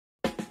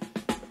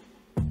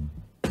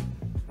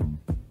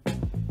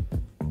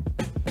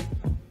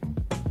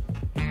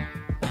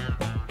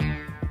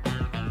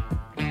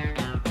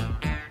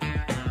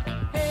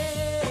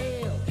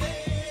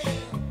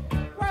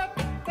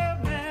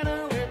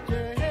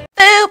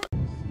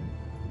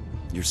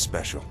You're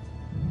special.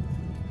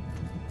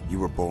 You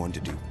were born to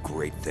do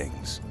great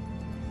things.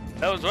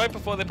 That was right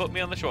before they put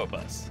me on the short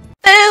bus.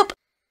 Boop!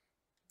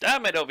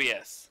 Damn it,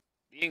 OBS.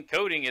 The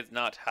encoding is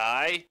not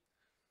high.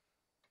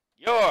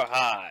 You're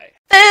high.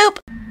 Boop!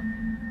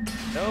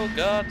 No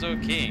gods or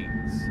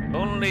kings.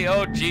 Only,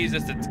 oh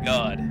Jesus, it's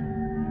God.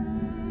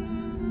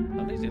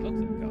 At least he looks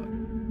like God.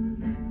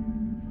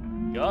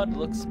 God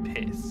looks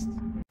pissed.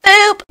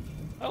 Boop!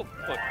 Oh,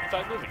 look, in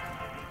fact, moving.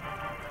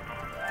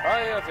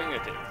 Try your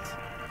fingertips.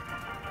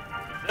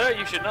 Sir,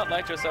 you should not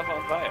light yourself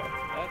on fire.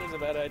 That is a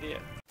bad idea.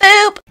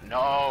 Boop!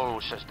 No,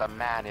 says the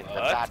man in the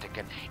What?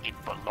 Vatican. It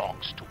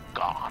belongs to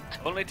God.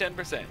 Only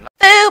 10%.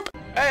 Boop!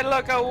 Hey,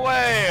 look, a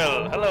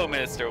whale! Hello,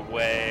 Mr.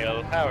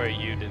 Whale. How are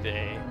you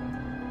today?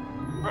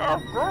 Oh,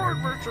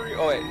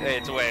 wait, hey,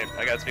 it's a whale.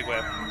 I gotta speak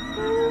whale.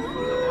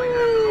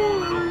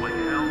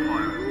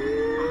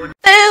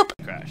 Boop!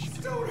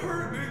 Crashed. Don't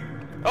hurt me!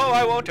 Oh,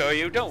 I won't hurt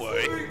you, don't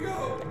worry.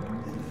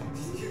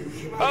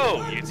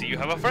 Oh, you see you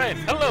have a friend.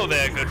 Hello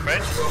there, good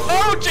friend.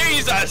 Oh,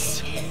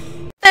 Jesus!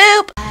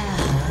 Boop!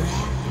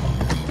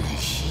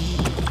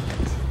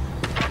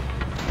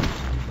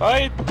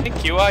 I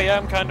thank you, I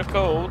am kind of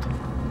cold.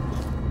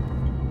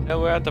 Now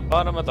we're at the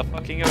bottom of the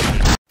fucking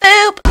ocean.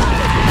 Boop!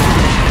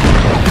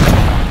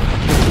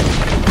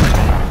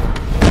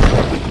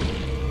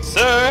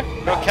 Sir,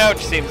 your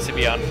couch seems to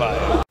be on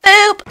fire.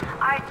 Boop!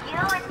 Are you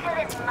as good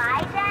as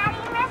my daddy,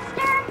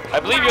 mister? I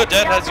believe your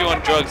dad has you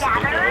on drugs,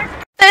 little girl.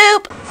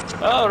 Boop!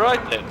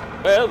 Alright then.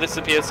 Well, this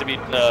appears to be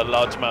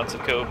large amounts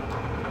of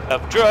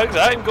drugs.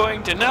 I'm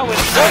going to now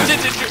insert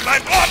it into my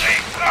body!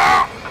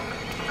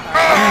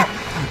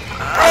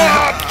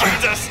 Oh,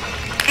 Jesus!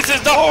 This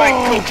is not like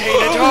cocaine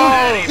at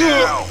all!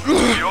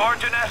 Your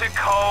genetic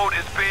code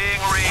is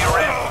being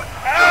rewritten.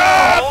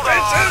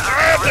 This is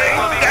hurting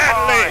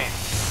badly!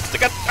 It's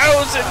like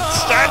 1,000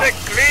 static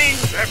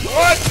gleams at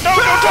once! No,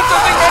 don't touch the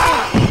thing button!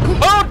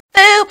 Oh!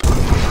 Boop!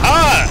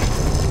 Ah!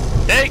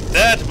 Take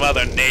that,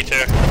 Mother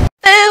Nature!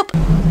 Boop!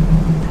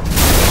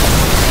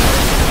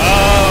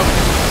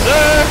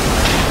 Sir?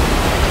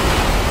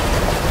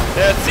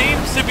 There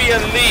seems to be a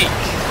leak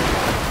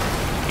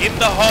in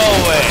the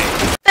hallway.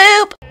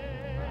 Boop!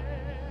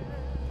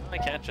 I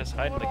can't just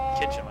hide in the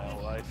kitchen my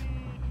whole life.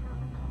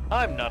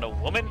 I'm not a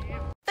woman.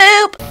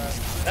 Boop!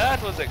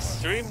 That was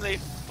extremely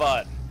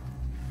fun.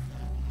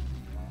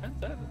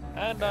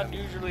 And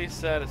unusually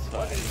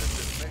satisfying.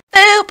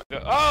 Boop!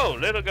 Oh,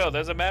 little girl,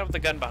 there's a man with a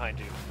gun behind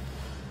you.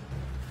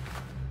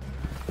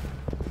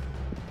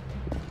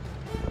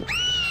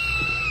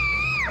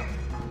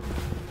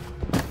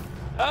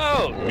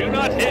 Oh, do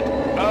not hit.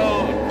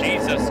 Oh,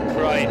 Jesus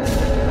Christ.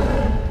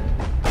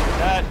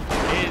 That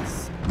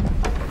is,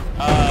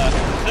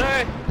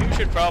 sir, you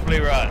should probably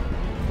run.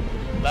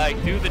 Like,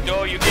 through the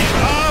door you gave.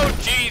 Oh,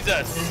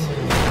 Jesus.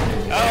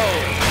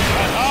 Oh,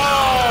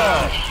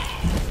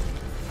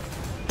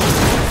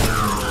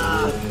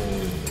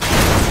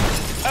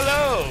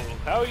 hello,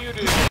 how are you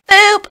doing?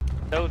 Boop!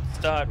 Don't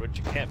start what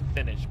you can't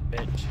finish,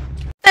 bitch.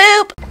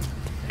 Boop!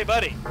 Hey,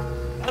 buddy,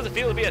 how's it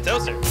feel to be a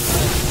toaster?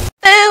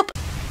 Boop!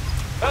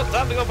 Well, it's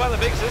time to go find the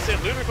big sister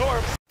and Lunar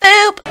Corpse.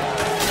 Boop!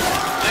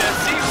 There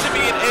seems to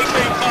be an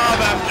angry mob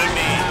after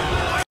me.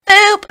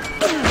 Boop!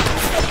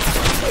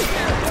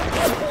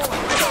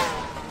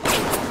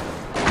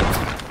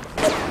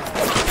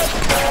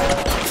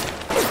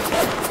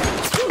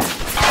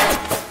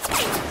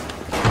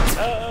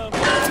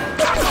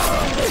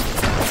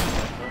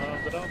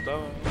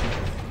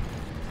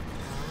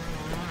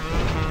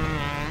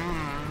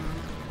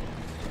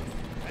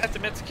 I have to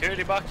admit,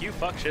 security box, you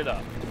fuck shit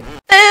up.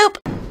 Boop!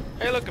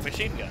 Hey, look, a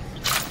machine gun.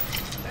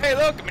 Hey,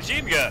 look, a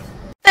machine gun.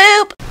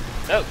 Boop!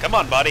 Oh, come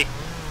on, buddy.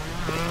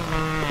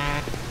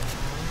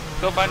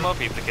 Go find more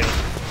people to kill.